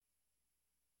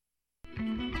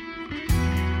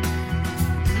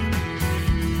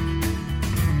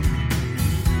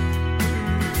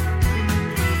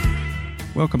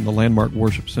Welcome to Landmark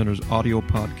Worship Center's audio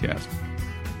podcast.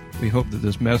 We hope that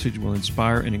this message will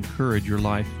inspire and encourage your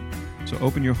life. So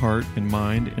open your heart and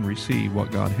mind and receive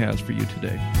what God has for you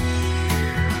today.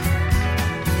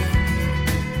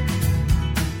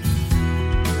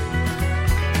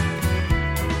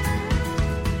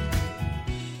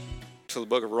 To the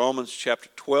book of Romans, chapter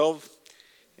 12,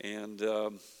 and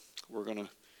we're going to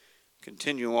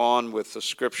continue on with the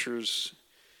scriptures.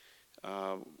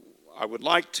 I would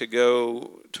like to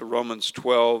go to Romans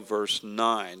 12, verse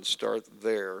 9, start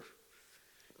there,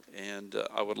 and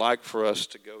I would like for us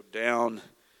to go down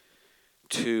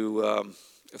to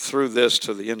through this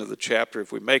to the end of the chapter.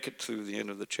 If we make it through the end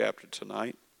of the chapter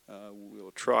tonight,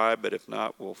 we'll try, but if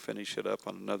not, we'll finish it up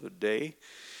on another day.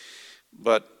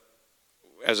 But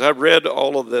as I read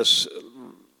all of this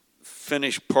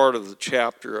finished part of the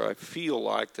chapter, I feel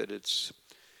like that it's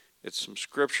some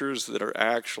scriptures that are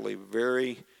actually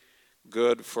very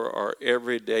good for our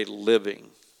everyday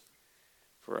living.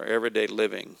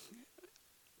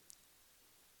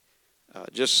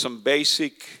 Just some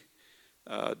basic,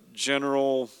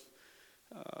 general,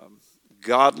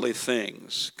 godly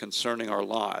things concerning our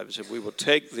lives. If we will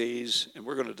take these, and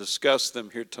we're going to discuss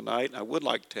them here tonight. I would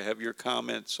like to have your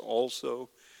comments also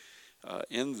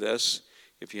in this.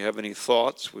 If you have any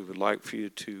thoughts, we would like for you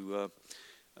to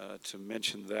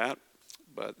mention that.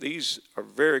 But these are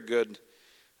very good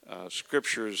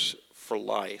scriptures for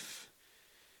life.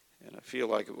 And I feel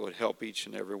like it would help each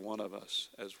and every one of us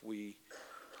as we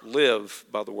live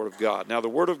by the Word of God. Now, the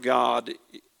Word of God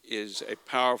is a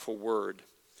powerful word.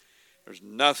 There's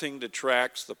nothing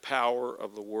detracts the power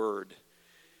of the Word.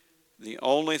 The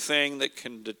only thing that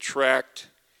can detract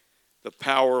the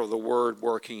power of the Word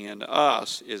working in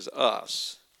us is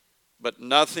us. But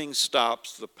nothing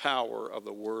stops the power of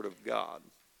the Word of God.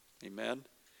 Amen?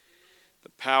 The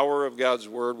power of God's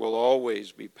Word will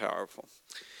always be powerful.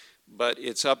 But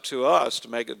it's up to us to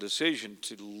make a decision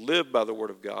to live by the Word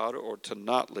of God or to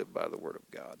not live by the Word of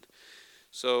God.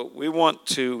 So we want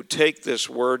to take this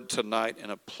Word tonight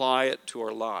and apply it to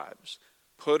our lives.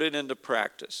 Put it into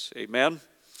practice. Amen?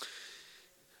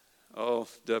 Oh,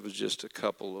 that was just a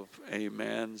couple of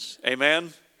amens. Amen?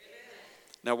 Amen.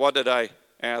 Now, what did I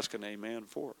ask an amen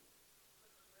for?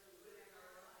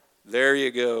 There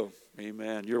you go.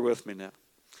 Amen. You're with me now.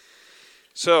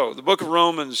 So, the book of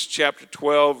Romans, chapter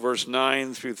 12, verse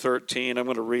 9 through 13. I'm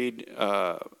going to read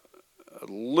a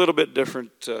little bit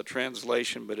different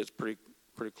translation, but it's pretty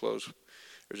close.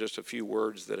 There's just a few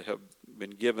words that have been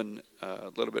given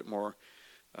a little bit more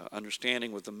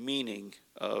understanding with the meaning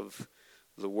of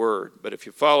the word. But if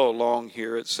you follow along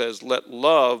here, it says, "Let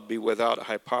love be without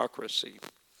hypocrisy.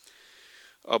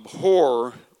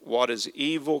 Abhor what is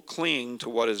evil, cling to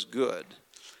what is good.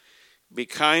 Be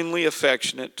kindly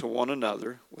affectionate to one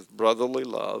another with brotherly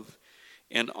love,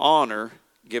 in honor,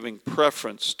 giving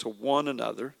preference to one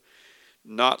another,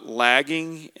 not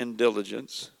lagging in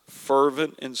diligence,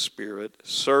 fervent in spirit,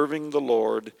 serving the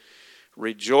Lord,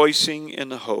 rejoicing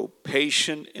in hope,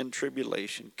 patient in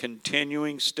tribulation,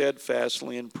 continuing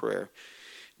steadfastly in prayer,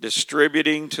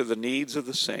 distributing to the needs of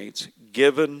the saints,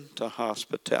 given to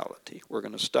hospitality." We're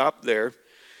going to stop there,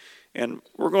 and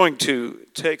we're going to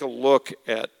take a look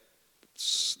at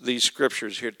these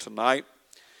scriptures here tonight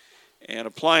and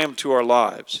apply them to our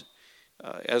lives.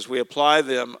 As we apply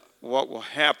them, what will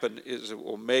happen is it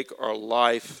will make our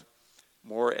life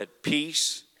more at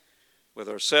peace with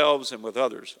ourselves and with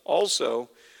others. Also,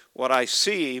 what I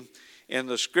see in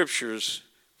the scriptures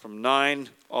from 9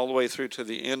 all the way through to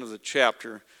the end of the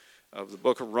chapter of the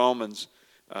book of Romans,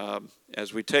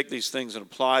 as we take these things and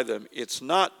apply them, it's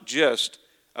not just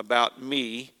about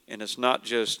me and it's not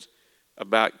just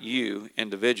about you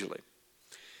individually.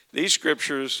 These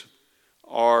scriptures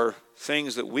are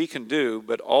things that we can do,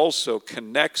 but also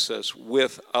connects us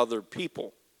with other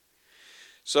people.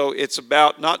 So it's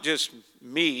about not just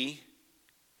me,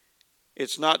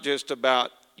 it's not just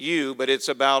about you, but it's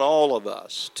about all of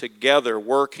us together,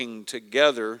 working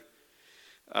together,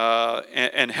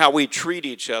 and how we treat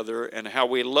each other and how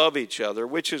we love each other,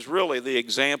 which is really the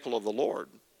example of the Lord.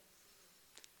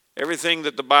 Everything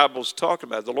that the Bible's talking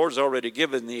about, the Lord's already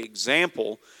given the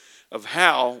example of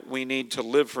how we need to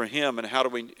live for Him and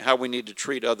how we need to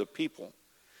treat other people.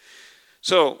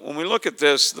 So when we look at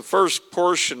this, the first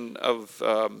portion of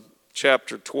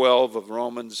chapter 12 of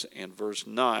Romans and verse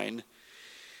 9,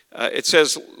 it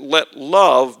says, "Let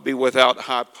love be without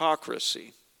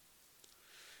hypocrisy."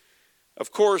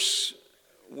 Of course,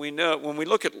 we know when we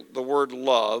look at the word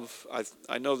love,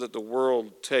 I know that the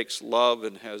world takes love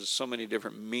and has so many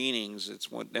different meanings.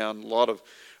 It's went down a lot of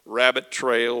rabbit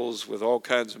trails with all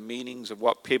kinds of meanings of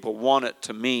what people want it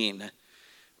to mean.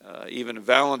 Even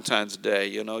Valentine's Day,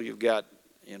 you've got,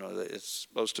 it's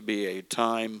supposed to be a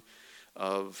time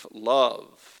of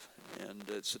love, and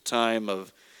it's a time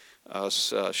of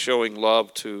us showing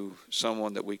love to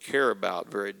someone that we care about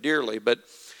very dearly. But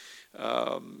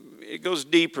it goes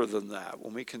deeper than that.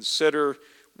 When we consider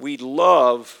we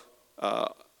love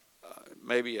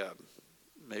maybe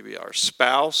our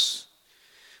spouse,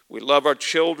 we love our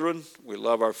children, we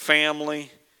love our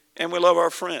family, and we love our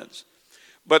friends.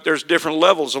 But there's different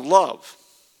levels of love.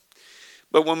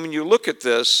 But when you look at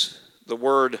this, the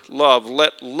word love,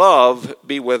 let love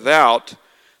be without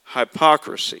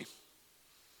hypocrisy.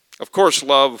 Of course,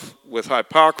 love with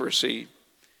hypocrisy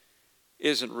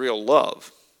isn't real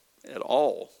love at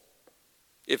all.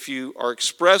 If you are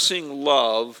expressing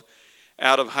love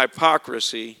out of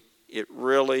hypocrisy, it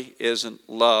really isn't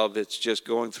love. It's just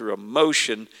going through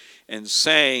emotion and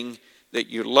saying that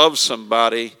you love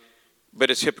somebody, but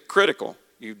it's hypocritical.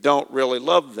 You don't really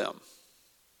love them.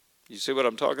 You see what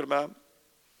I'm talking about?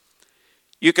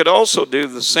 You could also do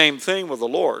the same thing with the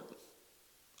Lord.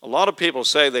 A lot of people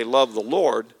say they love the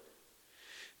Lord,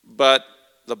 but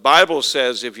the Bible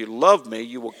says, if you love me,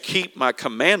 you will keep my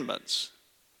commandments.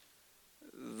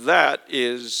 That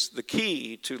is the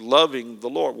key to loving the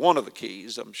Lord. One of the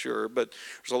keys, I'm sure, but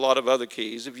there's a lot of other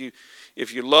keys.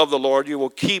 If you love the Lord, you will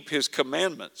keep his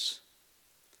commandments.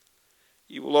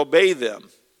 You will obey them.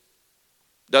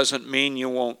 Doesn't mean you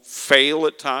won't fail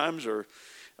at times or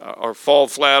fall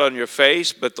flat on your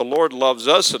face, but the Lord loves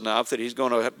us enough that he's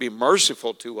going to be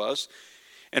merciful to us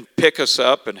and pick us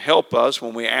up and help us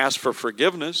when we ask for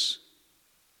forgiveness.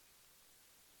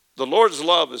 The Lord's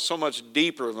love is so much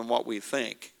deeper than what we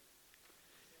think.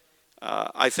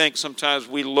 I think sometimes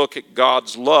we look at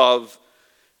God's love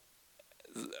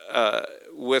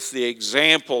with the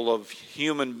example of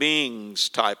human beings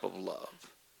type of love.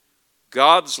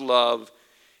 God's love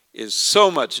is so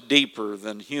much deeper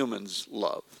than humans'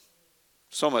 love.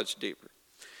 So much deeper.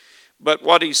 But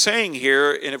what he's saying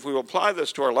here, and if we apply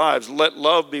this to our lives, let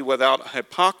love be without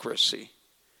hypocrisy.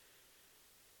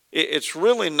 It's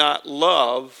really not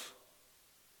love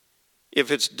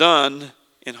if it's done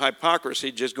in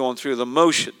hypocrisy, just going through the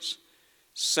motions,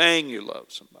 saying you love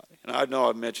somebody. And I know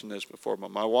I've mentioned this before, but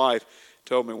my wife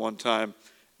told me one time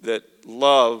that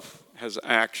love has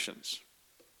actions.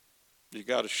 You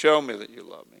got to show me that you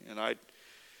love me. And I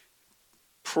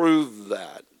proved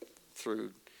that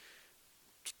through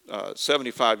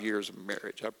 75 years of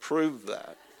marriage. I proved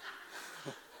that.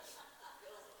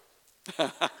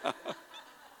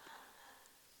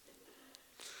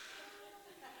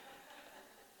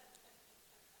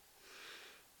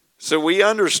 So we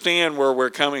understand where we're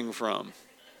coming from.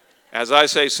 As I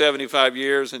say 75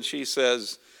 years and she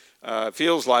says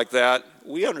feels like that,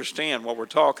 we understand what we're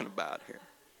talking about here.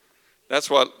 That's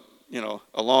what,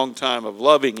 a long time of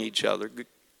loving each other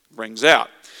brings out.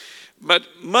 But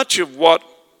much of what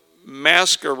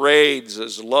masquerades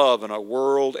as love in our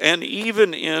world and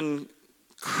even in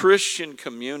Christian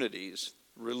communities,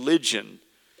 religion,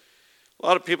 a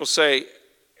lot of people say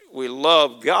we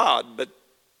love God, but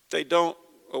they don't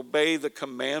obey the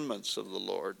commandments of the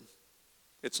Lord.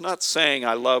 It's not saying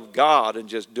I love God and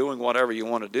just doing whatever you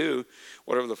want to do,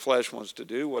 whatever the flesh wants to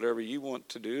do, whatever you want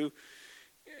to do.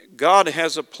 God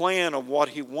has a plan of what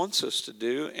he wants us to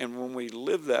do, and when we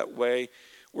live that way,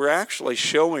 we're actually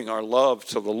showing our love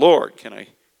to the Lord. Can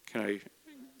I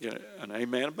get an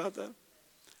amen about that?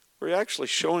 We're actually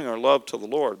showing our love to the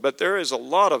Lord. But there is a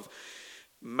lot of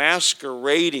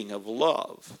masquerading of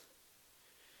love.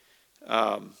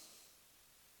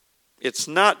 It's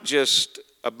not just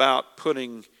about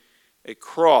putting a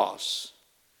cross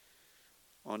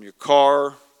on your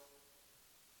car,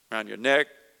 around your neck,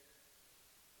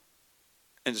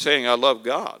 and saying, I love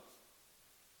God.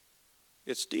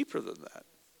 It's deeper than that.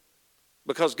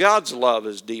 Because God's love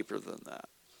is deeper than that.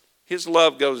 His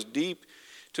love goes deep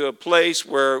to a place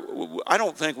where I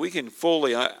don't think we can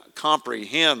fully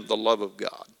comprehend the love of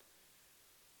God.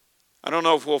 I don't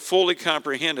know if we'll fully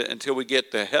comprehend it until we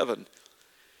get to heaven.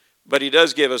 But he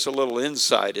does give us a little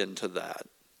insight into that.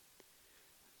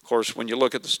 Of course, when you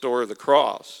look at the story of the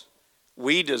cross,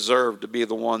 we deserve to be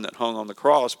the one that hung on the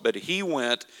cross, but he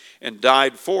went and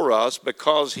died for us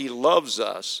because he loves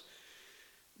us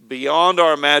beyond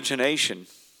our imagination.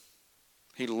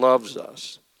 He loves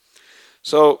us.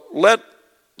 So let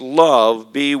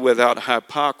love be without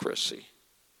hypocrisy,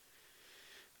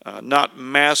 not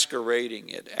masquerading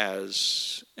it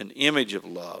as an image of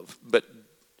love, but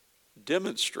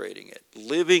demonstrating it,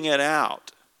 living it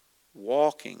out,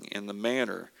 walking in the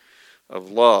manner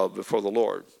of love before the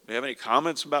Lord. Do you have any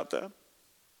comments about that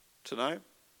tonight?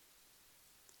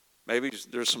 Maybe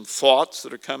there's some thoughts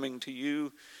that are coming to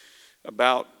you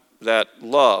about that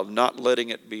love, not letting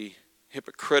it be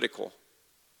hypocritical.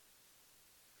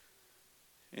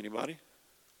 Anybody?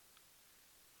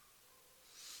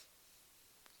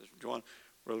 Sister Joanne,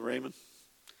 Brother Raymond,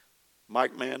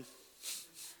 Mike Man.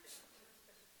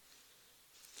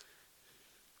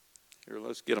 Here,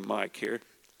 let's get a mic here.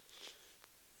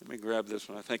 Let me grab this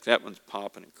one. I think that one's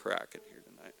popping and cracking here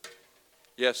tonight.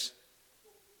 Yes?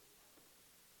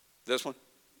 This one?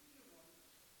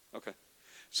 Okay.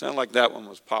 Sounded like that one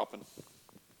was popping.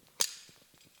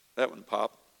 That one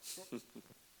popped.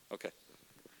 Okay.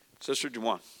 Sister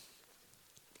Juwan.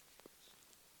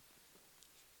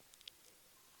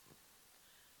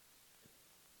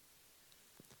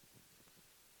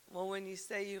 Well, when you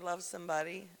say you love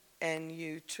somebody and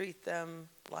you treat them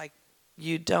like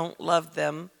you don't love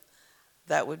them,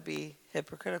 that would be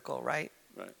hypocritical, right?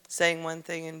 Right. Saying one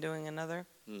thing and doing another.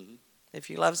 Mm-hmm.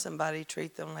 If you love somebody,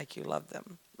 treat them like you love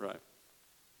them. Right.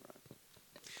 Right.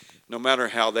 No matter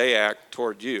how they act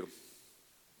toward you.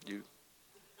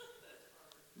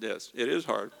 Yes, it is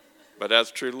hard, but that's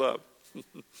true love.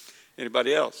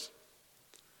 Anybody else?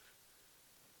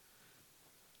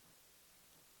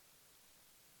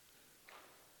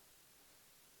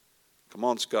 Come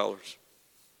on, scholars.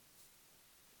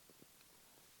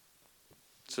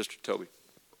 Sister Toby.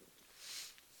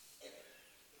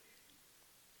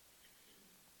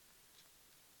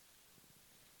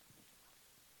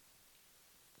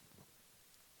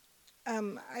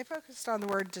 I focused on the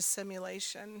word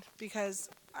dissimulation because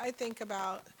I think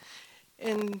about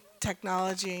in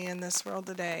technology in this world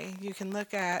today, you can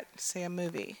look at, say, a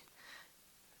movie,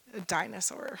 a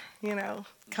dinosaur,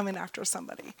 coming after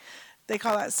somebody. They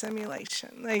call that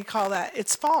simulation. They call that,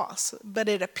 it's false, but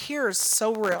it appears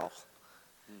so real.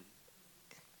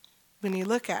 When you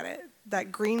look at it,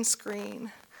 that green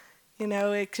screen,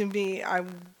 it can be, I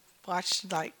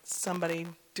watched like somebody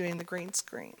doing the green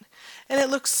screen. And it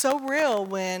looks so real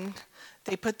when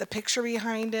they put the picture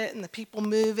behind it and the people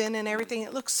move in and everything.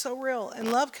 It looks so real.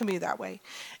 And love can be that way.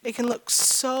 It can look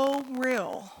so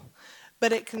real.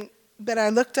 But I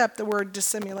looked up the word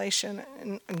dissimulation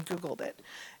and Googled it.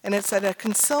 And it said a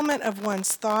concealment of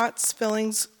one's thoughts,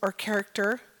 feelings, or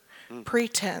character,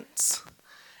 pretense.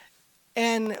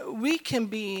 And we can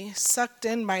be sucked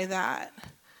in by that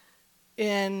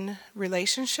in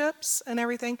relationships and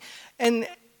everything. And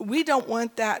we don't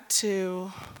want that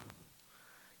to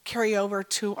carry over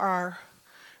to our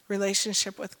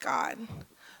relationship with God.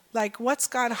 Like, what's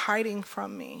God hiding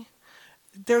from me?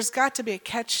 There's got to be a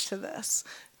catch to this,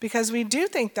 because we do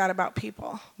think that about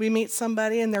people. We meet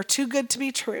somebody and they're too good to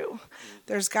be true.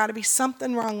 There's got to be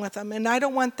something wrong with them. And I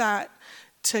don't want that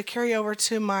to carry over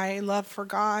to my love for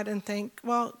God and think,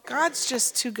 well, God's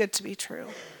just too good to be true.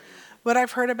 What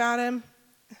I've heard about him,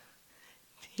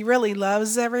 he really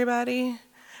loves everybody.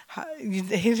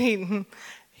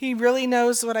 He really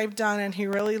knows what I've done, and he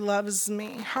really loves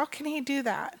me. How can he do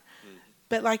that?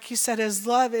 But like you said, his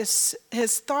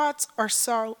thoughts are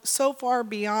so far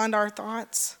beyond our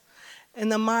thoughts.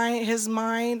 And his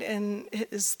mind and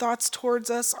his thoughts towards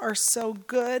us are so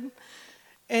good.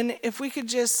 And if we could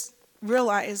just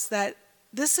realize that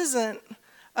this isn't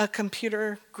a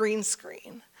computer green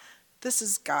screen. This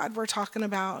is God we're talking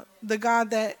about, the God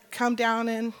that come down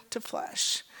into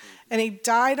flesh. And he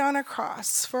died on a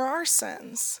cross for our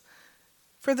sins.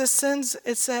 For the sins,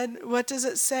 it said, what does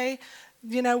it say?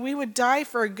 We would die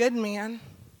for a good man,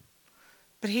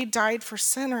 but he died for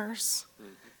sinners.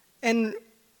 And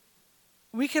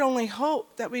we can only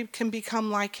hope that we can become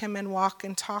like him and walk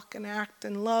and talk and act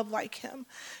and love like him.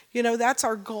 That's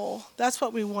our goal. That's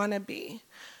what we want to be.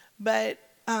 But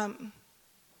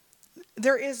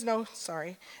there is no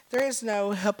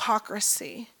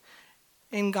hypocrisy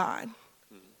in God.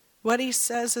 What he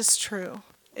says is true.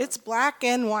 It's black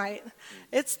and white.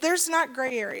 There's not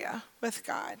gray area with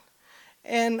God.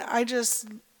 And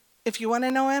if you want to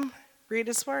know him, read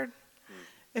his word.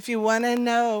 If you want to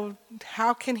know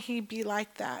how can he be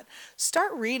like that,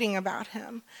 start reading about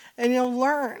him and you'll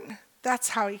learn that's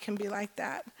how he can be like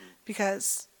that.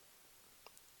 Because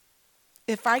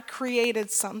if I created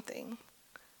something,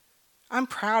 I'm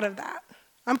proud of that.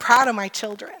 I'm proud of my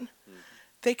children.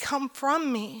 They come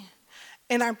from me.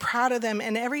 And I'm proud of them,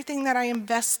 and everything that I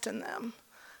invest in them,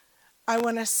 I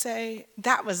want to say,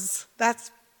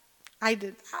 I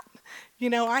did that.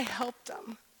 I helped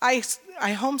them. I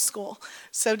homeschool.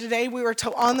 So today we were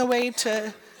on the way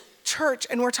to church,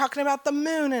 and we're talking about the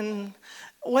moon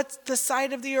What's the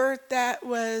side of the earth that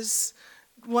was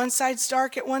one side's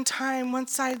dark at one time, one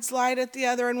side's light at the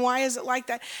other, and why is it like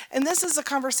that? And this is a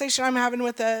conversation I'm having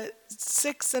with a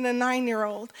 6 and a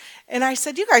 9-year-old. And I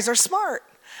said, you guys are smart.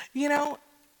 You know,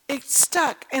 it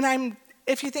stuck. And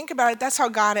if you think about it, that's how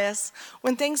God is.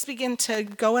 When things begin to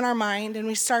go in our mind and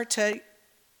we start to,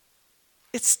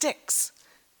 it sticks.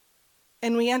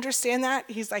 And we understand that,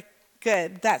 he's like,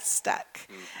 good, that's stuck.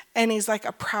 And he's like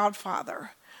a proud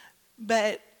father.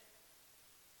 But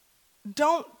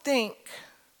don't think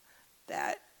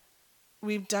that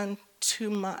we've done too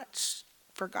much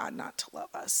for God not to love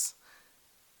us,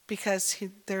 because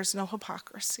there's no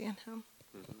hypocrisy in him.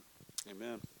 Mm-hmm.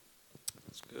 Amen.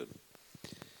 That's good.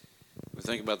 We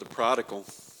think about the prodigal.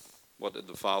 What did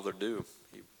the father do?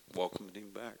 He welcomed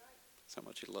him back. That's how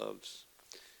much he loves.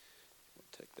 We'll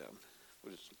take that one.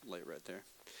 We'll just lay it right there.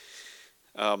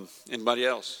 Anybody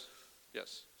else?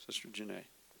 Yes, Sister Janae.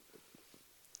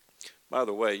 By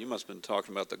the way, you must have been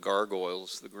talking about the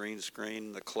gargoyles, the green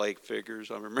screen, the clay figures.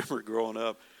 I remember growing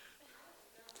up.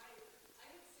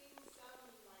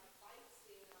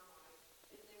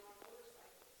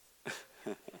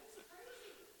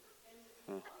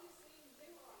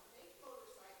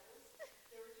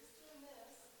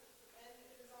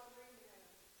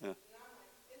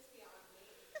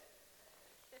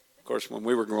 Of course, when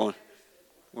we were growing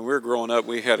up,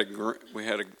 we had a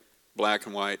black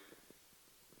and white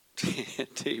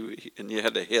TV, and you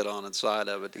had to hit on the side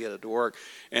of it to get it to work.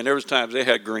 And there was times they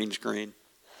had green screen.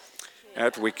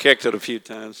 After we kicked it a few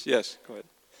times. Yes, go ahead.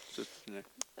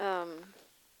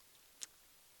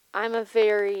 I'm a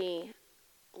very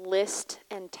list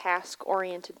and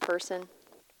task-oriented person,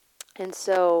 and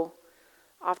so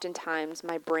oftentimes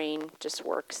my brain just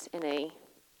works in a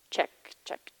check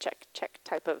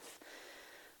type of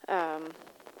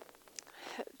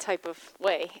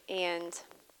way. And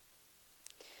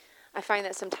I find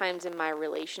that sometimes in my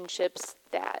relationships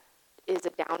that is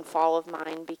a downfall of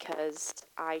mine, because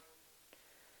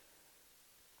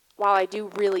while I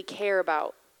do really care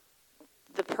about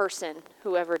the person,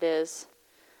 whoever it is,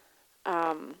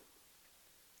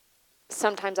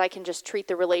 sometimes I can just treat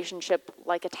the relationship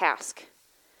like a task.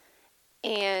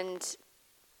 And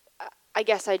I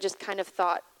guess I just kind of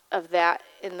thought of that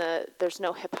there's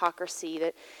no hypocrisy,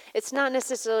 that it's not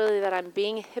necessarily that I'm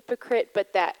being a hypocrite,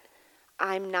 but that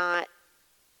I'm not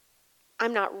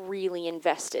really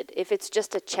invested. If it's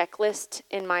just a checklist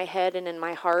in my head and in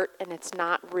my heart, and it's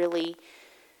not really,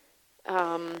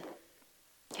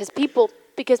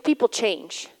 because people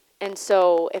change. And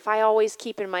so if I always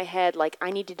keep in my head, like,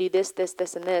 I need to do this,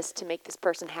 and this to make this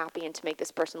person happy and to make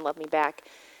this person love me back,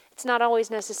 it's not always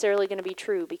necessarily going to be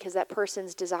true, because that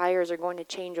person's desires are going to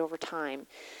change over time.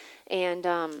 And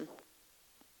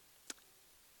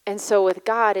so with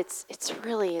God, it's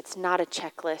not a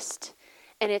checklist.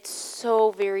 And it's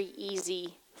so very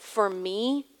easy for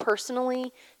me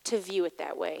personally to view it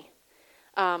that way,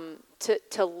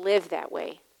 to live that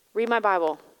way. Read my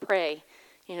Bible, pray,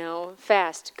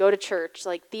 fast, go to church,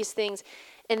 like these things.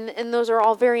 And those are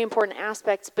all very important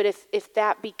aspects, but if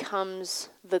that becomes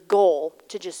the goal,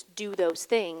 to just do those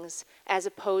things, as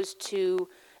opposed to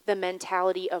the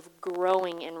mentality of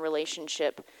growing in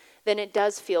relationship, then it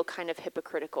does feel kind of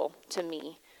hypocritical to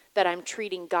me that I'm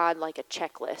treating God like a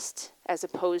checklist as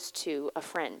opposed to a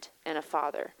friend and a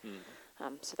father.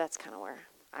 So that's kind of where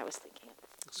I was thinking.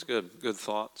 That's good. Good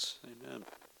thoughts. Amen.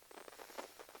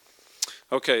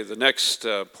 Okay, the next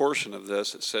portion of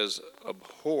this, it says,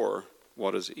 abhor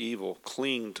what is evil,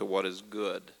 cling to what is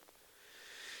good.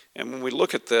 And when we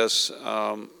look at this,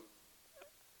 how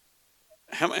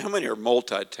many are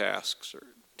multitaskers or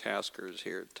taskers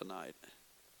here tonight?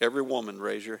 Every woman,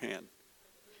 raise your hand.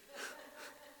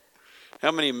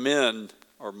 How many men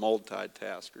are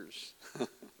multitaskers?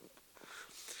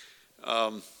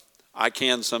 I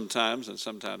can sometimes, and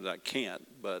sometimes I can't,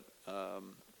 but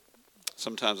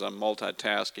sometimes I'm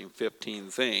multitasking 15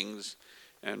 things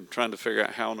and trying to figure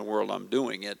out how in the world I'm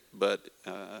doing it,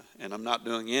 and I'm not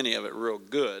doing any of it real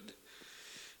good.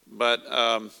 But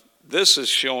this is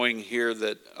showing here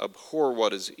that abhor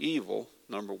what is evil,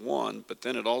 number one, but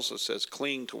then it also says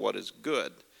cling to what is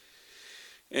good.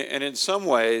 And in some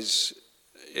ways,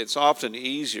 it's often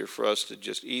easier for us to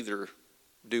just either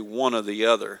do one or the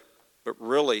other, but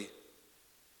really,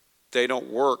 they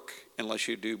don't work unless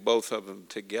you do both of them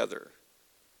together.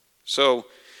 So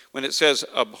when it says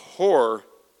abhor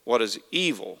what is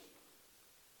evil,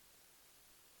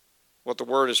 what the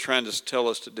word is trying to tell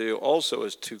us to do also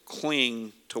is to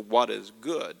cling to what is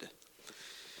good.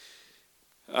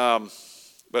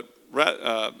 But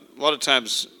a lot of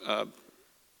times,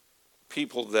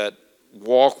 people that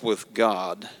walk with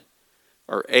God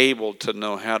are able to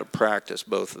know how to practice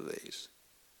both of these.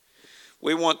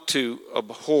 We want to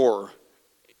abhor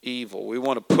evil. We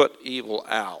want to put evil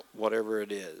out, whatever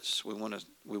it is. We want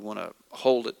to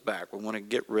hold it back. We want to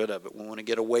get rid of it. We want to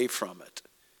get away from it.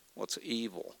 What's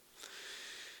evil?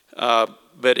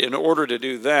 But in order to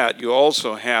do that, you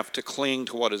also have to cling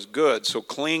to what is good. So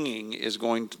clinging is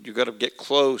you've got to get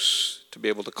close to be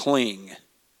able to cling.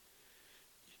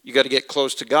 You got to get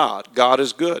close to God. God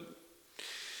is good.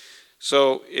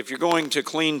 So if you're going to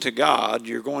cling to God,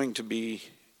 you're going to be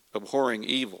abhorring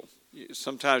evil.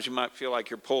 Sometimes you might feel like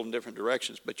you're pulled in different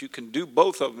directions, but you can do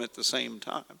both of them at the same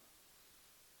time.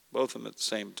 Both of them at the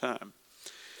same time.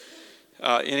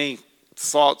 Any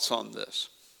thoughts on this?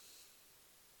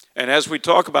 And as we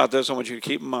talk about this, I want you to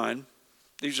keep in mind,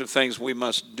 these are things we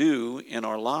must do in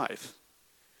our life.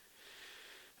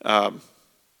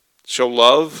 Show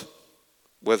love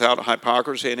without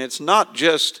hypocrisy. And it's not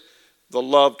just the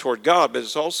love toward God, but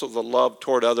it's also the love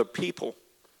toward other people.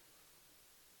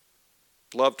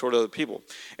 Love toward other people.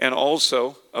 And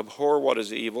also abhor what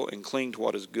is evil and cling to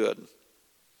what is good.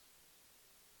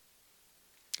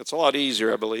 It's a lot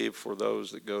easier, I believe, for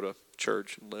those that go to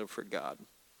church and live for God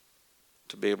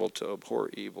to be able to abhor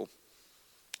evil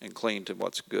and cling to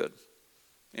what's good.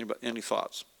 Anybody, any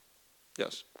thoughts?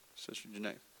 Yes, Sister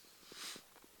Janae.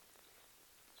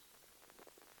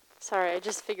 Sorry, I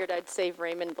just figured I'd save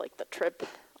Raymond like the trip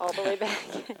all the way back.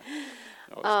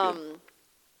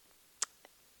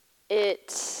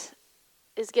 It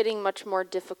is getting much more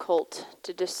difficult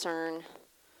to discern,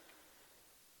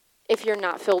 if you're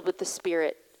not filled with the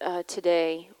Spirit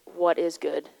today, what is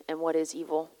good and what is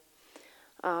evil.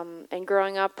 And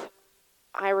growing up,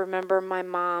 I remember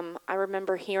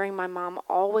hearing my mom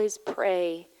always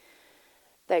pray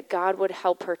that God would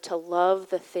help her to love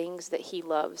the things that he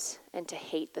loves and to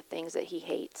hate the things that he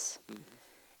hates. Mm-hmm.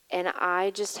 And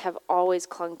I just have always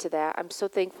clung to that. I'm so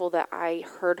thankful that I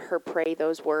heard her pray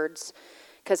those words,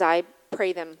 because I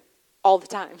pray them all the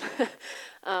time.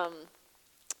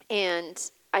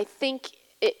 And I think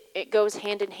it goes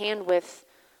hand in hand with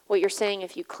what you're saying.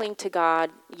 If you cling to God,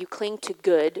 you cling to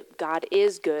good. God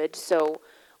is good. So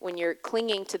when you're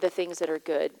clinging to the things that are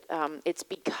good, it's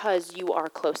because you are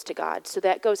close to God. So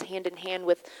that goes hand in hand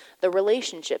with the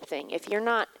relationship thing. If you're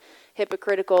not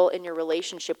hypocritical in your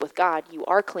relationship with God, you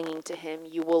are clinging to him.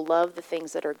 You will love the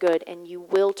things that are good, and you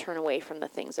will turn away from the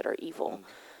things that are evil.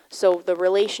 So the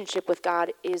relationship with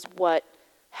God is what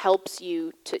helps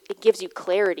you it gives you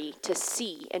clarity to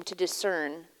see and to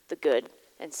discern the good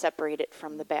and separate it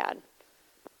from the bad.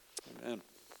 Amen.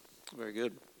 Very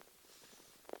good.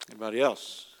 Anybody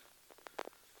else?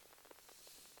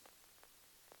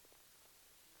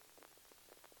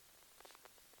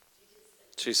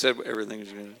 She said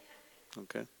everything's good.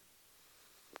 Okay.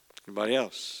 Anybody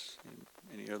else?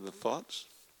 Any other thoughts?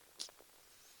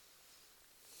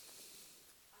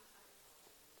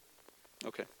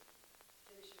 Okay.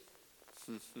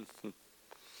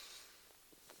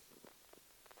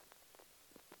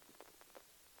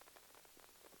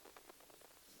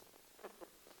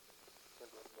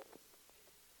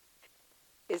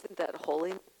 Isn't that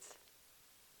holiness?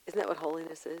 Isn't that what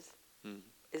holiness is? Mm-hmm.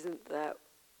 Isn't that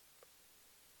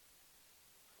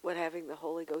what having the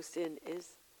Holy Ghost in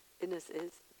us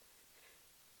is?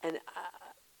 And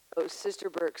Sister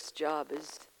Burke's job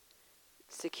is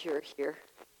secure here.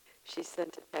 She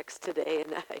sent a text today,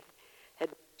 and I had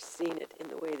seen it in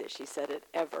the way that she said it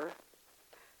ever.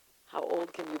 How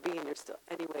old can you be and you're still...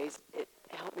 Anyways, it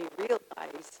helped me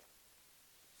realize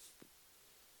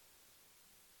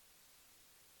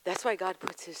that's why God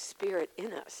puts his Spirit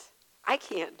in us. I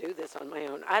can't do this on my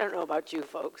own. I don't know about you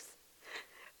folks,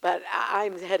 but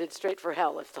I'm headed straight for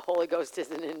hell if the Holy Ghost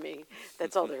isn't in me.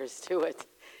 That's all there is to it.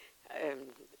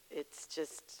 It's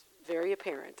just very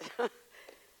apparent.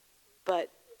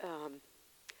 But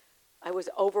I was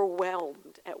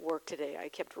overwhelmed at work today. I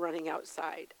kept running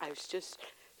outside. I was just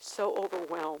so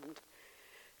overwhelmed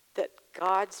that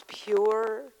God's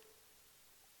pure,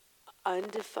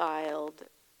 undefiled,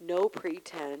 no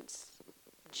pretense,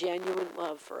 genuine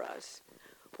love for us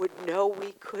would know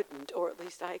we couldn't, or at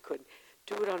least I couldn't,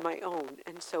 do it on my own.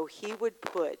 And so he would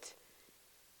put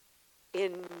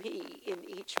in me, in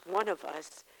each one of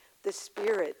us, the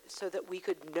Spirit so that we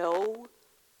could know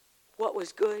what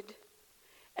was good,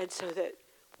 and so that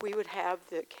we would have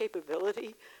the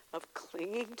capability of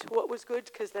clinging to what was good,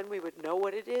 because then we would know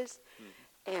what it is.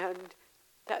 Mm-hmm. And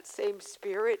that same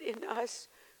Spirit in us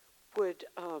would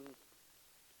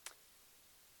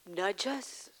nudge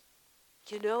us,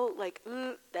 like,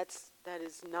 that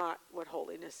is not what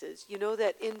holiness is.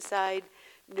 That inside,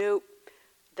 nope,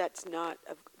 that's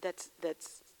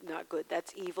not good.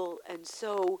 That's evil. And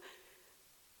so,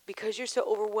 because you're so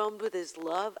overwhelmed with his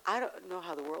love, I don't know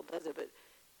how the world does it, but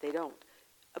they don't.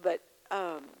 But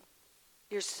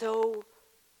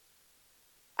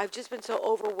I've just been so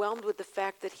overwhelmed with the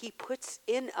fact that he puts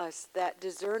in us that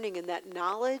discerning and that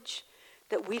knowledge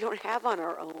that we don't have on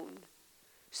our own,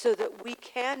 so that we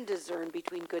can discern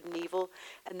between good and evil,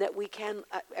 and that we can,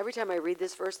 every time I read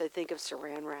this verse, I think of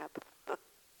saran wrap.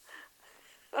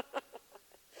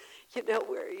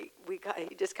 Where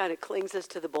he just kind of clings us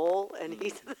to the bowl, and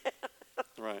he's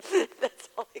Right. That's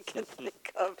all I can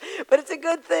think of. But it's a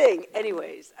good thing.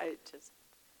 Anyways,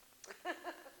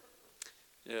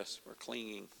 Yes, we're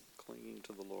clinging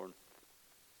to the Lord.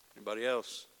 Anybody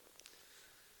else?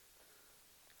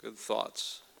 Good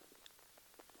thoughts.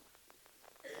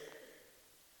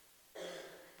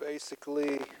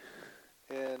 Basically,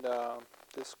 in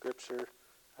this scripture,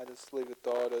 I just leave a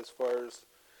thought as far as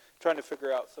trying to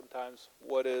figure out sometimes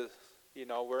what is,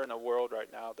 we're in a world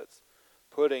right now that's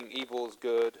putting evil as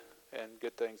good and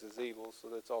good things as evil, so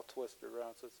that's all twisted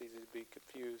around, so it's easy to be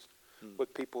confused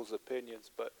with people's opinions.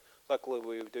 But luckily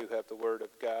we do have the Word of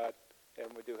God, and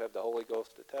we do have the Holy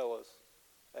Ghost to tell us.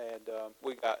 And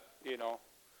we got,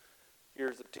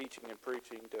 years of teaching and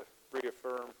preaching to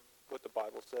reaffirm what the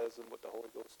Bible says and what the Holy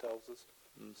Ghost tells us.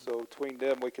 Mm-hmm. So between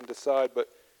them we can decide. But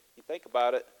you think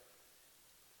about it,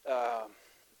 that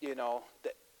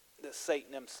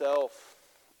Satan himself,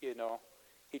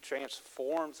 he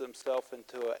transforms himself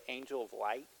into an angel of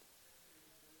light.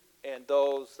 And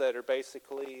those that are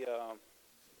basically,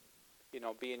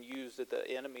 being used at the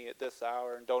enemy at this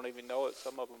hour and don't even know it,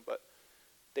 some of them, but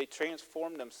they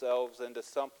transform themselves into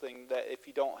something that if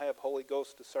you don't have Holy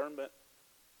Ghost discernment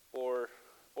or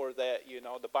that,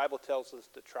 the Bible tells us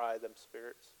to try them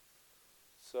spirits.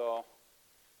 So,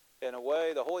 in a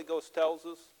way, the Holy Ghost tells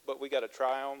us, but we got to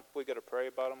try them. We got to pray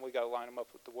about them. We got to line them up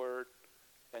with the Word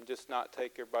and just not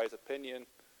take everybody's opinion,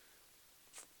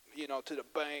 to the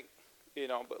bank,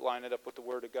 but line it up with the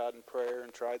Word of God in prayer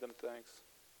and try them things.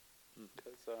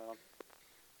 Because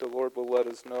the Lord will let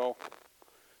us know.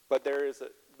 But there is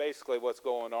basically what's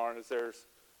going on is there's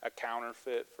a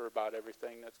counterfeit for about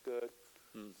everything that's good.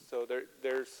 So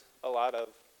there's a lot of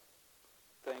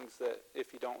things that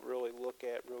if you don't really look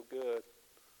at real good,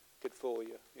 could fool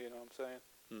you. You know what I'm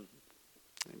saying?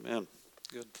 Amen.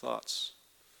 Good thoughts.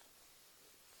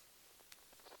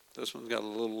 This one's got a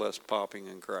little less popping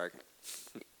and cracking.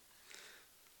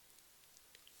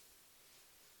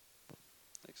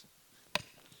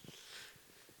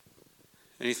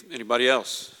 Thanks. Anybody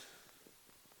else?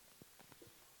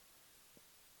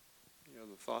 Any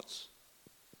other thoughts?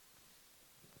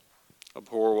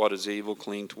 Abhor what is evil,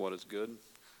 cling to what is good.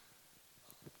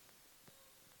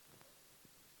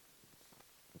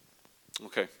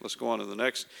 Okay, let's go on to the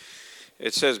next.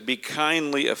 It says, be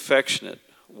kindly affectionate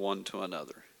one to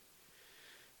another.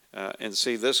 And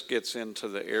see, this gets into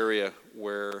the area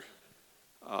where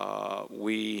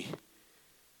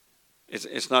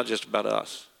it's not just about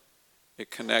us. It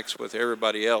connects with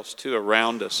everybody else, too,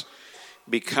 around us.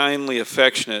 Be kindly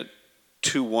affectionate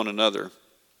to one another.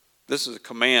 This is a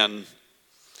command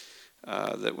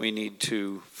that we need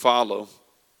to follow.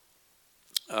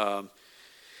 And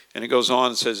it goes on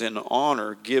and says, in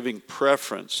honor, giving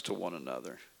preference to one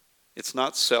another. It's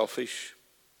not selfish.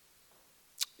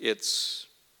 It's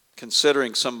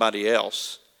considering somebody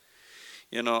else.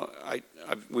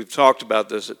 We've talked about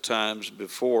this at times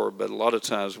before, but a lot of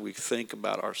times we think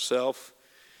about ourselves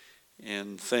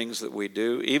and things that we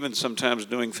do, even sometimes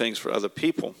doing things for other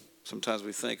people. Sometimes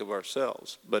we think of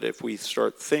ourselves. But if we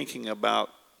start thinking about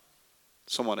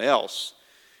someone else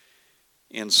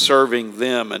and serving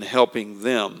them and helping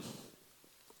them,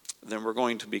 then we're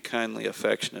going to be kindly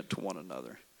affectionate to one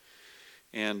another.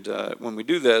 And when we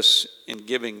do this in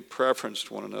giving preference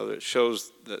to one another, it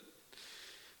shows that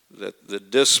the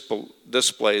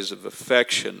displays of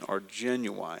affection are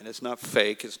genuine. It's not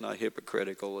fake. It's not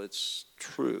hypocritical. It's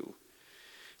true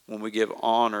when we give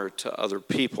honor to other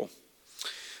people.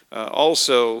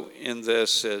 Also in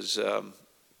this, as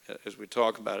we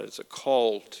talk about it, it's a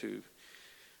call to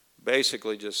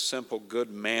basically just simple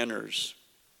good manners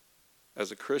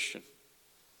as a Christian.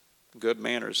 Good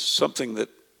manners, something that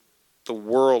the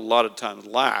world a lot of times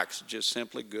lacks, just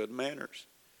simply good manners.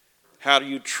 How do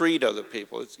you treat other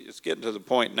people? It's getting to the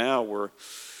point now where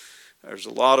there's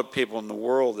a lot of people in the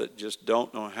world that just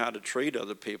don't know how to treat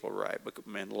other people right. But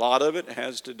a lot of it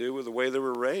has to do with the way they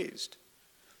were raised.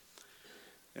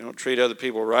 They don't treat other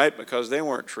people right because they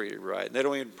weren't treated right. They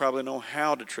don't even probably know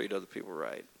how to treat other people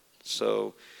right.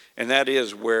 So, and that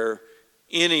is where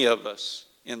any of us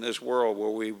in this world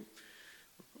where we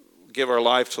give our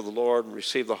life to the Lord and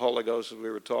receive the Holy Ghost as we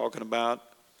were talking about,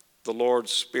 the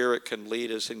Lord's Spirit can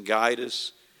lead us and guide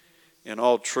us in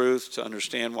all truth to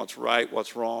understand what's right,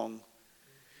 what's wrong,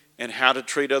 and how to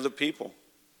treat other people.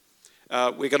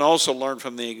 We can also learn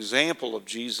from the example of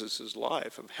Jesus'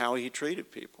 life, of how he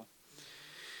treated people.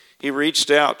 He reached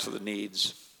out to the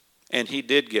needs, and he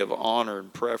did give honor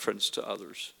and preference to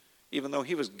others. Even though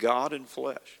he was God in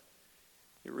flesh,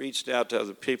 he reached out to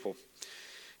other people.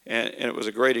 And it was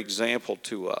a great example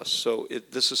to us. So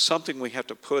this is something we have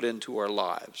to put into our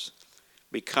lives.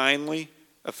 Be kindly,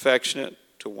 affectionate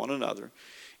to one another,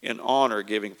 in honor,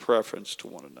 giving preference to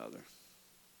one another.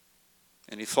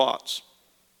 Any thoughts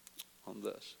on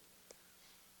this?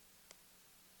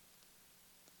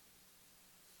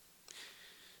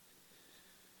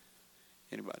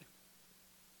 Anybody?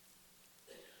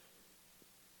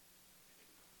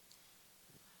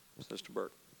 Sister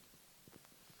Burk.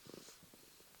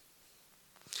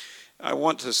 I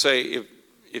want to say,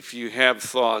 if you have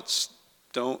thoughts,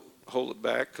 don't hold it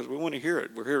back, because we want to hear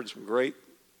it. We're hearing some great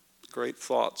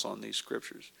thoughts on these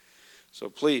scriptures. So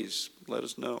please let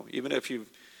us know. Even if you've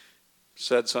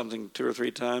said something 2 or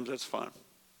 3 times, that's fine.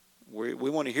 We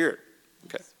want to hear it.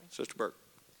 Okay, Sister Burke.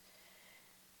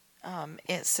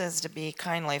 It says to be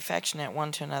kindly affectionate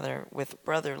one to another with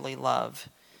brotherly love,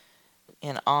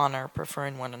 in honor,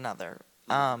 preferring one another.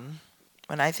 When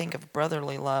I think of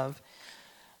brotherly love,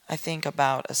 I think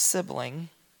about a sibling,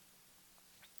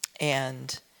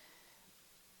 and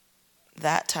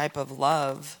that type of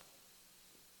love,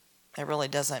 it really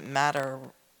doesn't matter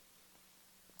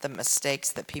the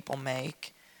mistakes that people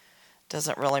make.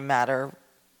 Doesn't really matter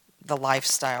the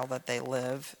lifestyle that they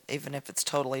live, even if it's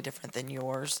totally different than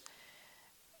yours.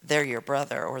 They're your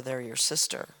brother or they're your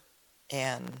sister.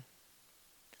 And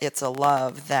it's a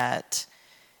love that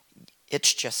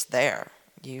it's just there.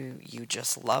 You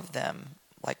just love them,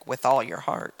 like with all your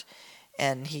heart.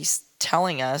 And he's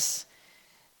telling us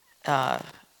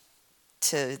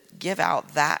to give out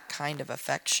that kind of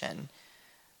affection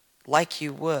like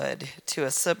you would to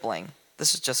a sibling.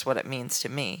 This is just what it means to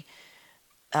me.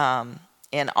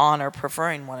 In honor,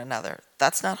 preferring one another.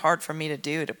 That's not hard for me to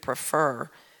do, to prefer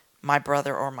my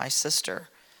brother or my sister.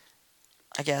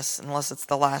 I guess, unless it's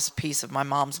the last piece of my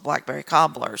mom's blackberry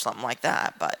cobbler or something like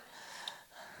that.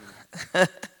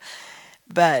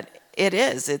 But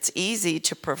it's easy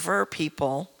to prefer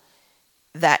people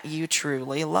that you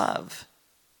truly love,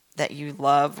 that you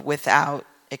love without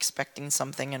expecting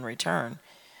something in return.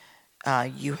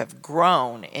 You have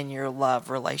grown in your love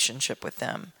relationship with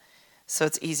them. So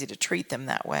it's easy to treat them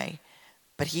that way.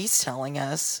 But he's telling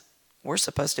us we're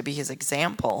supposed to be his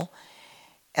example,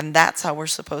 and that's how we're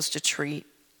supposed to treat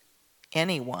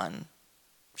anyone,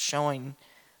 showing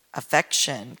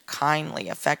affection, kindly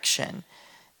affection,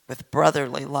 with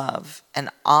brotherly love, and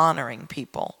honoring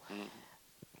people.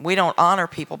 We don't honor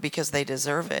people because they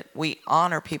deserve it. We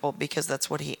honor people because that's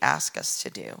what he asked us to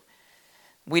do.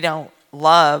 We don't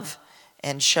love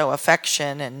and show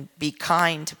affection and be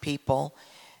kind to people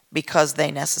because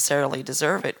they necessarily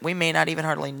deserve it. We may not even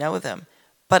hardly know them,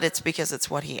 but it's because it's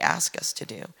what he asked us to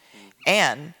do.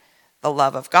 And the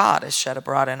love of God is shed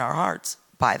abroad in our hearts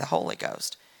by the Holy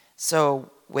Ghost.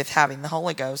 So with having the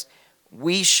Holy Ghost,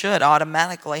 we should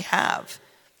automatically have.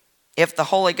 If the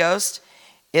Holy Ghost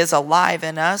is alive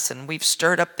in us and we've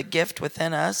stirred up the gift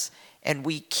within us and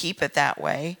we keep it that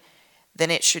way,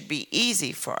 then it should be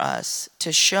easy for us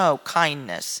to show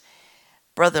kindness,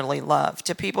 brotherly love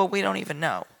to people we don't even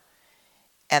know.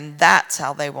 And that's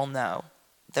how they will know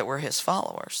that we're his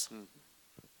followers.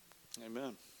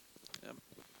 Amen. Yep.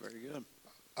 Very good.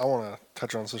 I want to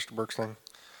touch on Sister Burke's thing.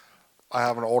 I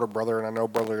have an older brother, and I know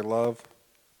brotherly love.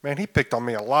 Man, he picked on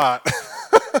me a lot.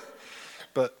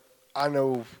 But I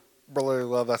know brotherly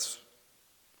love, that's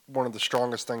one of the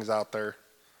strongest things out there.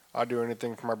 I do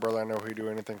anything for my brother. I know he'd do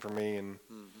anything for me. And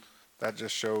that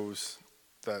just shows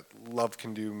that love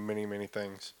can do many, many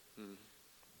things.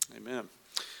 Amen.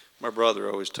 My brother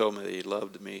always told me that he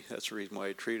loved me. That's the reason why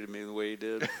he treated me the way he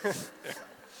did.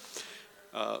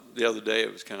 The other day,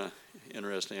 it was kind of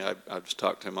interesting. I just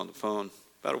talked to him on the phone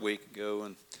about a week ago,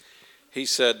 and he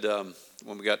said,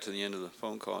 when we got to the end of the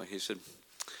phone call, he said,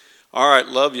 "All right,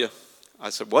 love you." I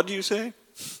said, "What do you say?"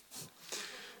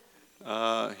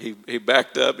 He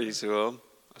backed up, and he said, "Well,"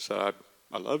 I said,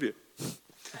 I love you."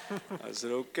 I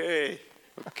said, okay,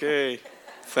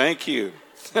 thank you.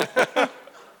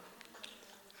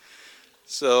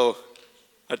 So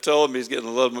I told him he's getting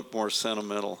a little bit more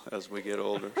sentimental as we get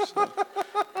older. So.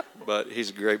 But he's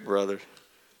a great brother.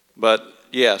 But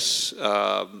yes,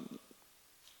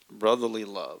 brotherly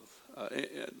love.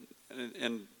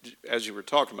 and as you were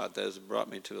talking about that, it brought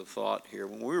me to a thought here.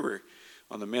 When we were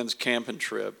on the men's camping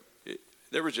trip,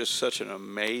 there was just such an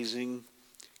amazing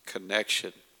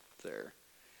connection there.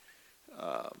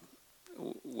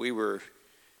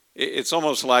 It's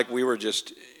almost like we were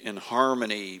just in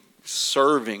harmony,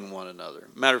 serving one another.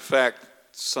 Matter of fact,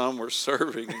 some were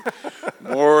serving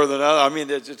more than others. I mean,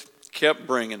 they just kept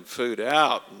bringing food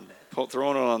out and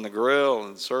throwing it on the grill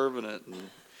and serving it.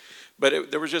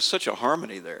 But there was just such a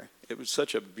harmony there. It was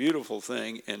such a beautiful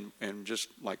thing, and just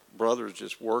like brothers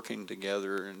just working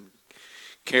together and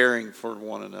caring for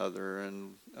one another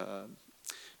and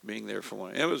being there for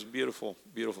one another. It was a beautiful,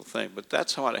 beautiful thing. But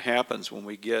that's how it happens when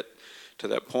we get to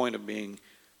that point of being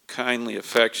kindly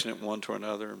affectionate one to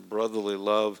another and brotherly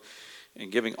love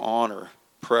and giving honor,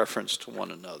 preference to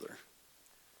one another.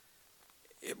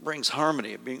 It brings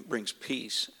harmony. It brings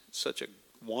peace. It's such a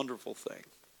wonderful thing.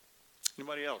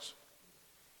 Anybody else?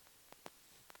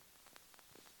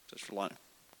 Sister Lana.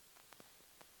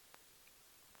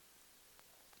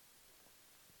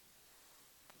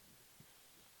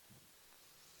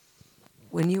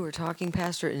 When you were talking,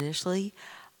 Pastor, initially,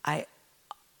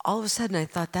 all of a sudden I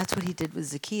thought that's what he did with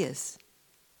Zacchaeus.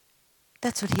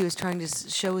 That's what he was trying to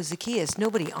show with Zacchaeus.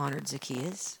 Nobody honored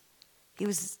Zacchaeus. He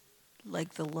was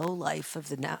like the low life of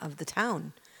the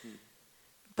town.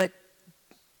 But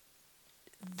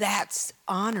that's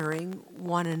honoring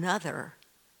one another.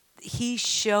 He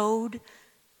showed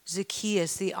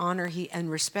Zacchaeus the honor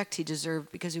and respect he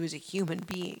deserved because he was a human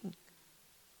being.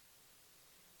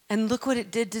 And look what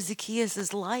it did to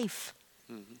Zacchaeus' life.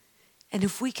 Mm-hmm. And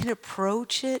if we can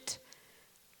approach it,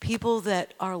 people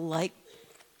that are like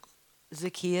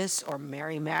Zacchaeus or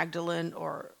Mary Magdalene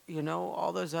or,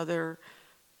 all those other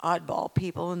oddball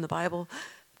people in the Bible,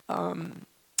 who's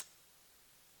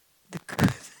the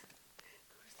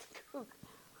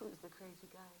crazy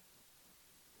guy?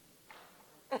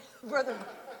 Brother.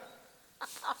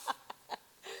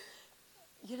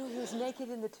 He was naked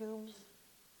in the tombs.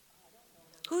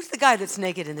 Who's the guy that's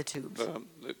naked in the tubes?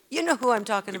 You know who I'm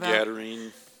talking about.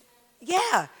 Gadarene.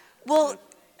 Yeah. Well,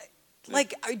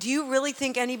 do you really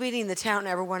think anybody in the town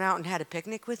ever went out and had a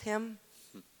picnic with him?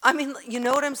 I mean, you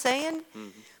know what I'm saying? Mm-hmm.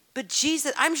 But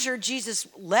Jesus, I'm sure Jesus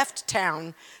left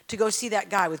town to go see that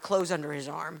guy with clothes under his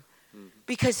arm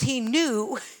because he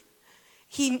knew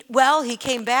he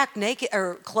came back naked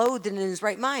or clothed and in his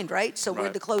right mind, right? So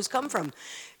where'd the clothes come from?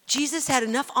 Jesus had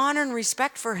enough honor and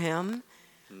respect for him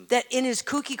that in his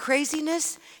kooky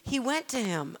craziness, he went to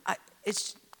him.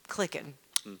 It's clicking.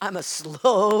 I'm a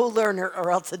slow learner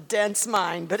or else a dense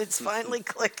mind, but it's finally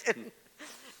clicking.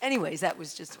 Anyways, that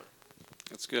was just...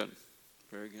 That's good.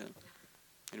 Very good.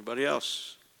 Anybody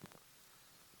else?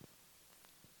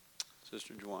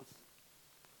 Sister Juwan.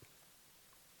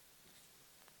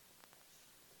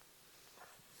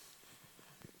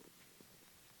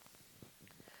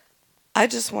 I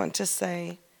just want to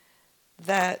say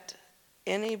that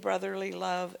any brotherly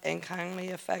love and kindly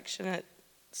affectionate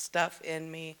stuff in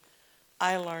me,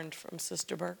 I learned from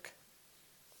Sister Burk.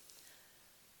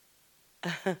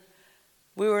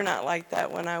 We were not like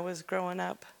that when I was growing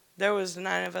up. There was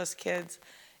 9 of us kids,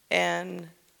 and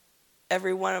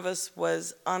every one of us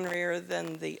was honorier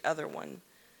than the other one.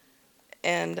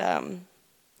 And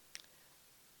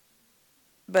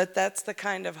but that's the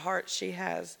kind of heart she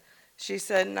has. She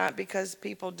said, not because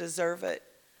people deserve it,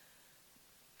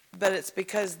 but it's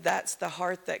because that's the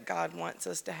heart that God wants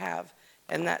us to have.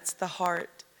 And that's the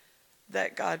heart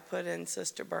that God put in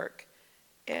Sister Burk.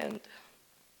 And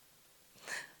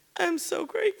I'm so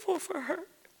grateful for her.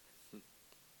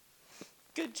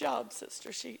 Good job,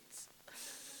 Sister Sheets.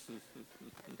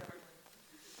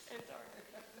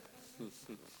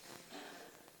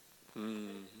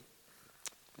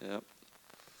 Yep.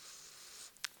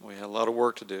 We had a lot of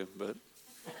work to do, but...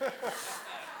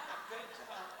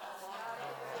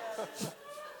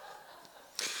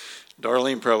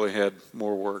 Darlene probably had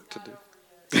more work to do.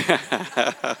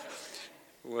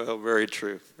 Well, very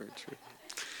true, very true.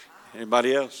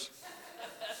 Anybody else?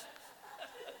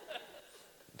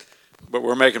 But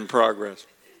we're making progress.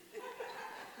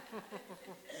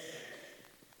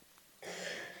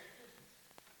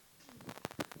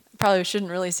 Probably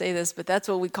shouldn't really say this, but that's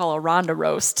what we call a Rhonda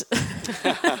roast.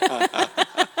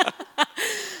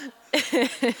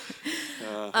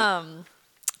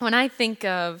 When I think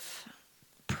of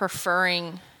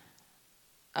preferring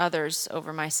others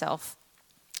over myself,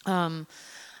 I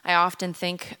often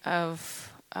think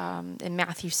of in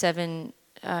Matthew 7,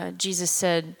 Jesus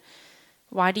said,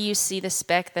 "Why do you see the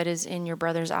speck that is in your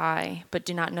brother's eye, but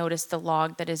do not notice the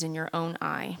log that is in your own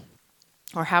eye?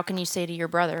 Or how can you say to your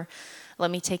brother, Let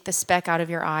me take the speck out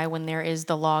of your eye when there is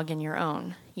the log in your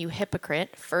own. You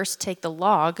hypocrite, first take the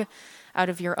log out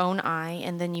of your own eye,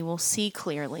 and then you will see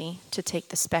clearly to take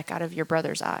the speck out of your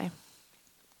brother's eye.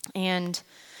 And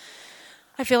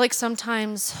I feel like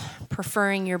sometimes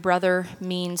preferring your brother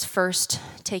means first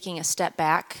taking a step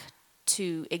back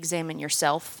to examine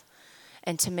yourself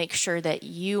and to make sure that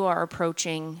you are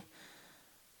approaching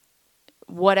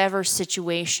whatever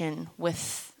situation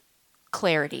with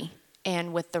clarity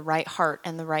and with the right heart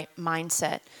and the right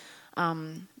mindset.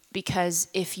 Because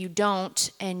if you don't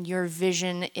and your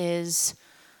vision is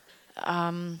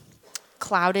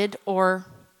clouded or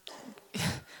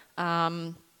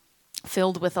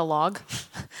filled with a log,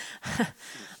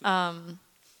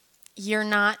 you're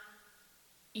not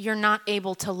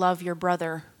able to love your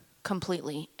brother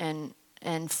completely and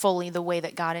fully the way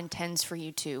that God intends for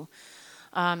you to.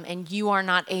 And you are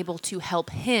not able to help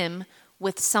him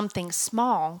with something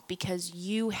small because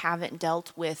you haven't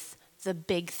dealt with the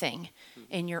big thing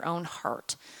in your own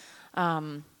heart.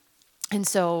 And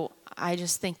so I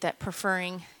just think that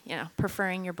preferring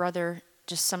your brother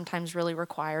just sometimes really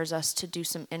requires us to do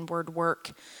some inward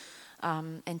work,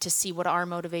 and to see what our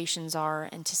motivations are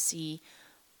and to see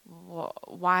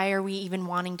why are we even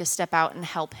wanting to step out and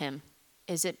help him?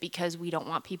 Is it because we don't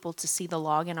want people to see the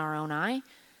log in our own eye,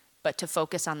 but to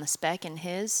focus on the speck in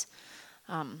his?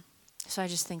 So I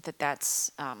just think that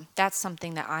that's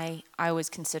something that I always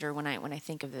consider when I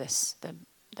think of this,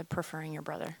 the preferring your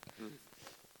brother.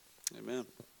 Amen.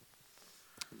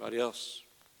 Anybody else?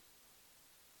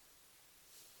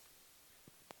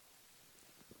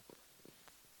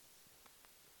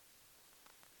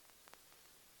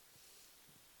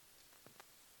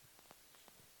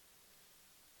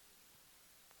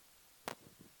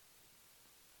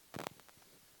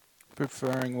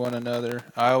 Preferring one another.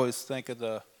 I always think of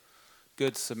the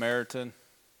Good Samaritan.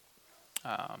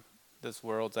 This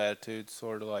world's attitude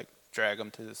sort of like drag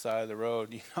them to the side of the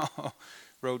road,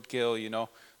 roadkill,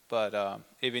 But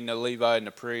even the Levite and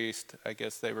the priest, I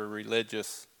guess they were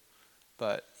religious.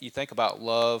 But you think about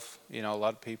love, a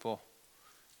lot of people,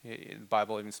 the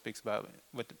Bible even speaks about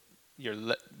with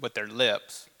their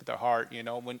lips, with their heart,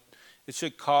 when it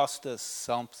should cost us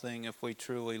something if we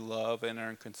truly love and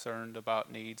are concerned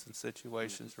about needs and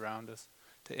situations around us,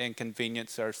 to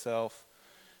inconvenience ourselves.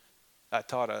 I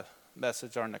taught a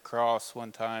message on the cross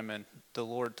one time, and the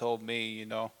Lord told me,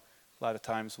 a lot of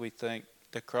times we think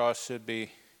the cross should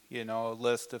be, a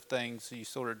list of things you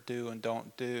sort of do and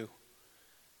don't do.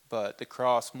 But the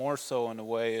cross, more so in a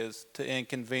way, is to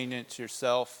inconvenience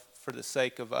yourself for the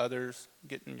sake of others,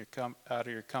 getting out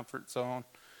of your comfort zone,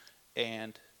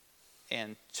 and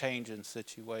changing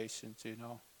situations,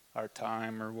 our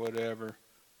time or whatever.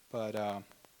 But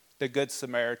the Good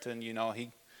Samaritan,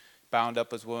 he bound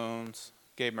up his wounds,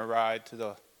 gave him a ride to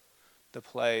the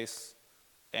place,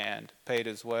 and paid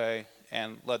his way,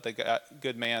 and let the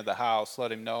good man of the house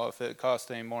let him know if it cost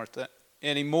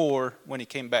any more when he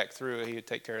came back through, he would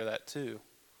take care of that too.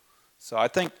 So I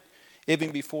think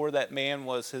even before that man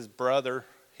was his brother,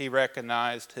 he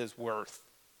recognized his worth.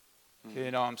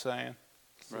 You know what I'm saying?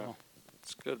 So. Right.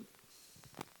 It's good.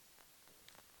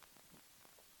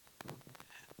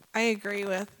 I agree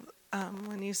with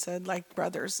when you said like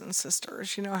brothers and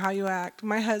sisters, how you act.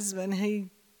 My husband, he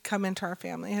come into our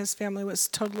family. His family was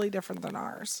totally different than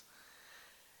ours.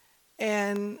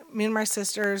 And me and my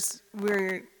sisters,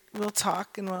 we'll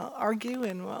talk and we'll argue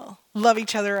and we'll love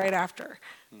each other right after.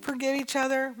 Forgive each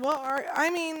other.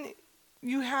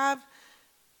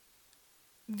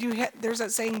 There's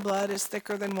that saying, blood is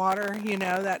thicker than water,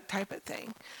 that type of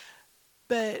thing.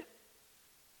 But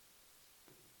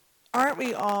aren't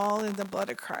we all in the blood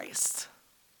of Christ?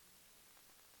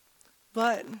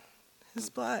 His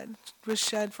blood was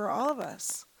shed for all of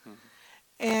us.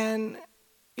 And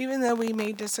even though we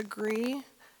may disagree,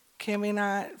 can we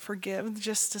not forgive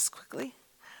just as quickly?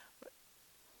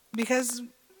 Because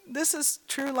this is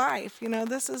true life,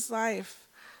 this is life.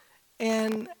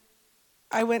 And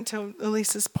I went to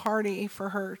Elisa's party for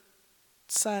her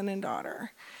son and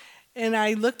daughter. And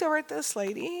I looked over at this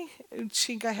lady.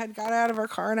 She had got out of her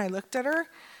car, and I looked at her.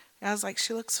 And I was like,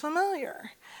 she looks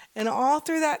familiar. And all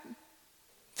through that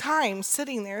time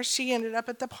sitting there, she ended up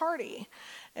at the party.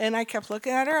 And I kept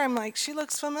looking at her. I'm like, she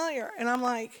looks familiar. And I'm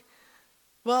like,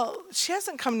 well, she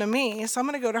hasn't come to me, so I'm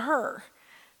going to go to her.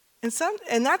 And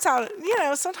that's out,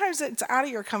 sometimes it's out of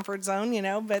your comfort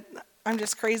zone, but I'm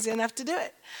just crazy enough to do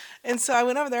it. And so I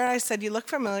went over there and I said, you look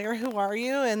familiar. Who are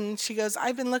you? And she goes,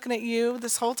 I've been looking at you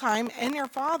this whole time and your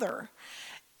father.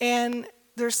 And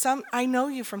I know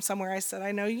you from somewhere. I said,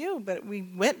 I know you. But we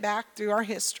went back through our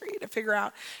history to figure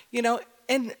out,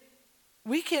 and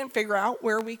we can't figure out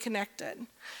where we connected.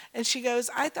 And she goes,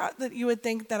 I thought that you would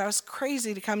think that I was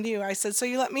crazy to come to you. I said, so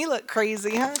you let me look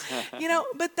crazy, huh?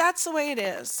 But that's the way it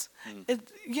is.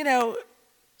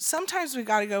 Sometimes we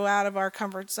got to go out of our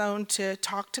comfort zone to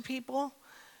talk to people,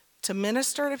 to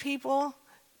minister to people,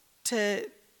 to,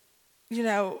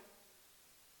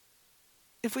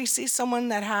 if we see someone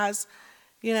that has,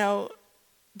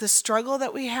 the struggle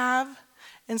that we have,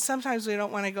 and sometimes we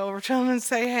don't want to go over to them and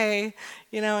say, hey,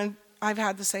 and I've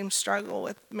had the same struggle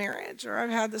with marriage, or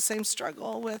I've had the same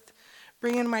struggle with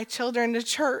bringing my children to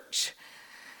church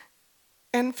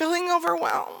and feeling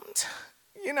overwhelmed,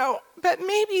 But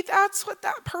maybe that's what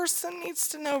that person needs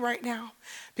to know right now,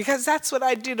 because that's what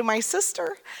I'd do to my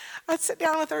sister. I'd sit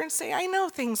down with her and say, I know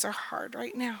things are hard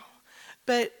right now,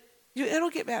 but it'll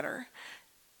get better.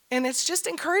 And it's just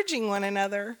encouraging one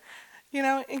another,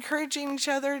 encouraging each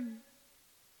other.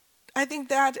 I think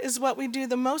that is what we do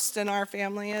the most in our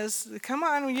family is, come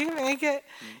on, you can make it.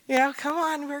 Come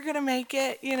on, we're going to make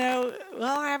it.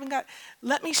 I haven't got,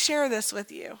 let me share this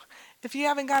with you. If you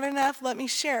haven't got enough, let me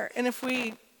share. And if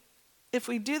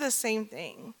we do the same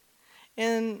thing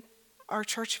in our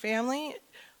church family,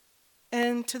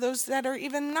 and to those that are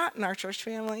even not in our church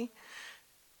family,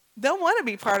 they'll want to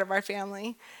be part of our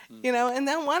family, and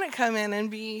they'll want to come in and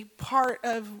be part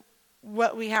of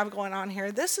what we have going on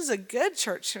here. This is a good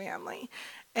church family.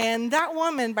 And that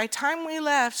woman, by the time we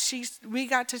left, we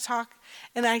got to talk,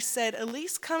 and I said,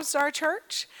 Elise comes to our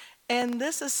church, and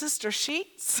this is Sister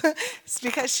Sheets. It's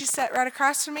because she sat right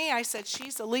across from me. I said,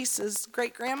 she's Elise's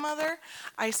great-grandmother.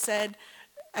 I said,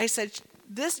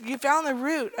 this, you found the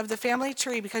root of the family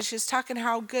tree, because she was talking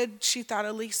how good she thought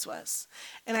Elise was.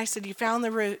 And I said, you found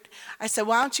the root. I said,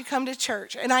 why don't you come to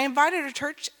church? And I invited her to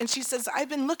church, and she says, I've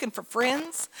been looking for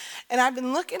friends, and I've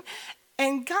been looking.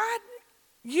 And God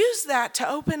used that to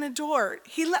open a door.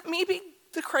 He let me be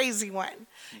the crazy one,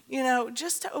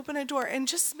 just to open a door. And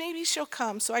just maybe she'll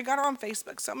come. So I got her on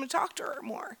Facebook, so I'm going to talk to her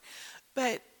more.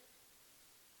 But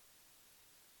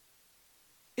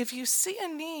if you see a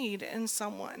need in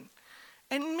someone,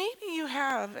 and maybe you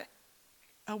have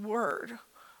a word,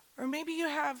 or maybe you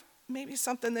have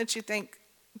something that you think,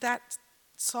 that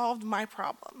solved my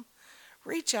problem,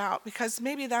 reach out, because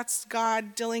maybe that's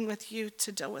God dealing with you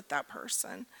to deal with that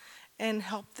person and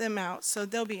help them out so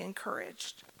they'll be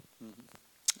encouraged. Mm-hmm.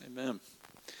 Amen.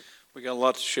 We got a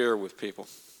lot to share with people.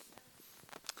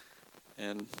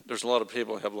 And there's a lot of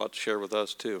people who have a lot to share with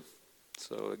us too.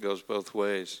 So it goes both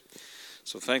ways.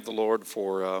 So thank the Lord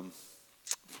for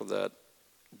that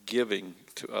giving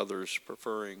to others,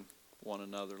 preferring one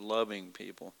another, loving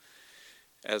people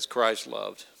as Christ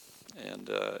loved. And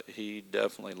he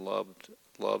definitely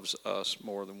loves us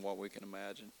more than what we can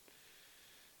imagine.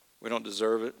 We don't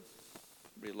deserve it,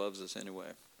 but he loves us anyway.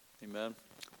 Amen.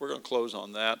 We're going to close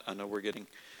on that. I know we're getting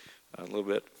a little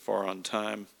bit far on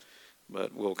time,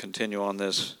 but we'll continue on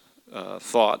this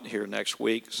thought here next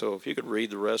week. So if you could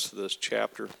read the rest of this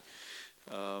chapter,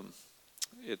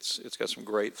 it's got some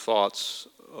great thoughts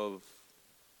of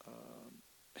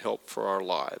help for our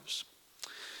lives.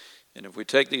 And if we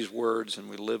take these words and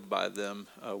we live by them,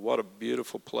 what a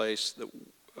beautiful place,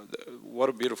 what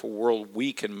a beautiful world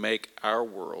we can make our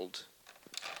world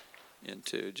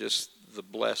into. Just the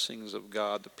blessings of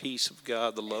God, the peace of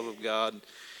God, the love of God,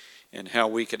 and how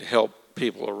we can help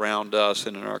people around us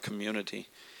and in our community.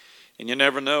 And you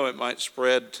never know, it might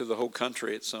spread to the whole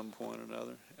country at some point or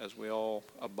another as we all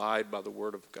abide by the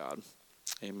Word of God.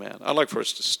 Amen. I'd like for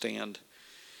us to stand.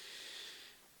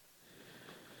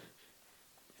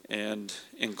 And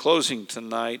in closing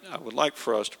tonight, I would like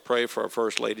for us to pray for our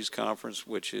First Ladies Conference,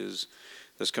 which is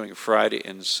this coming Friday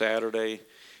and Saturday.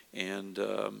 And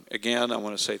again, I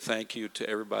want to say thank you to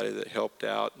everybody that helped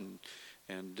out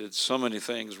and did so many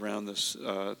things around this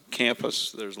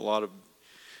campus. There's a lot of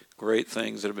great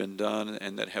things that have been done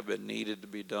and that have been needed to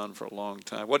be done for a long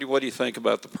time. What do you think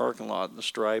about the parking lot and the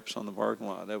stripes on the parking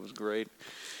lot? That was great.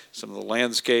 Some of the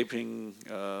landscaping,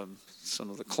 some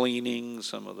of the cleaning,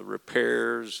 some of the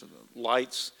repairs, the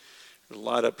lights. There's a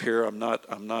light up here.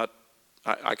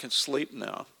 I can sleep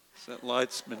now. That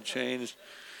light's been changed.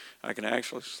 I can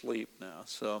actually sleep now.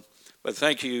 So, but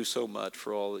thank you so much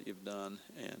for all that you've done.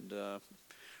 And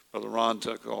Brother Ron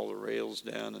took all the rails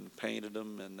down and painted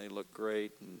them, and they look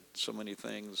great. And so many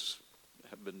things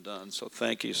have been done. So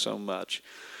thank you so much.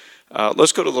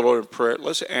 Let's go to the Lord in prayer.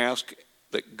 Let's ask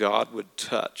that God would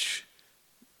touch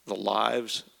the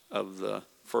lives of the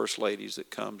first ladies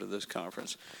that come to this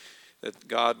conference, that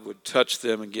God would touch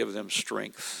them and give them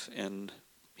strength and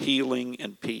healing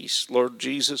and peace. Lord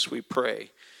Jesus, we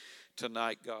pray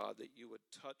tonight, God, that you would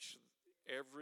touch every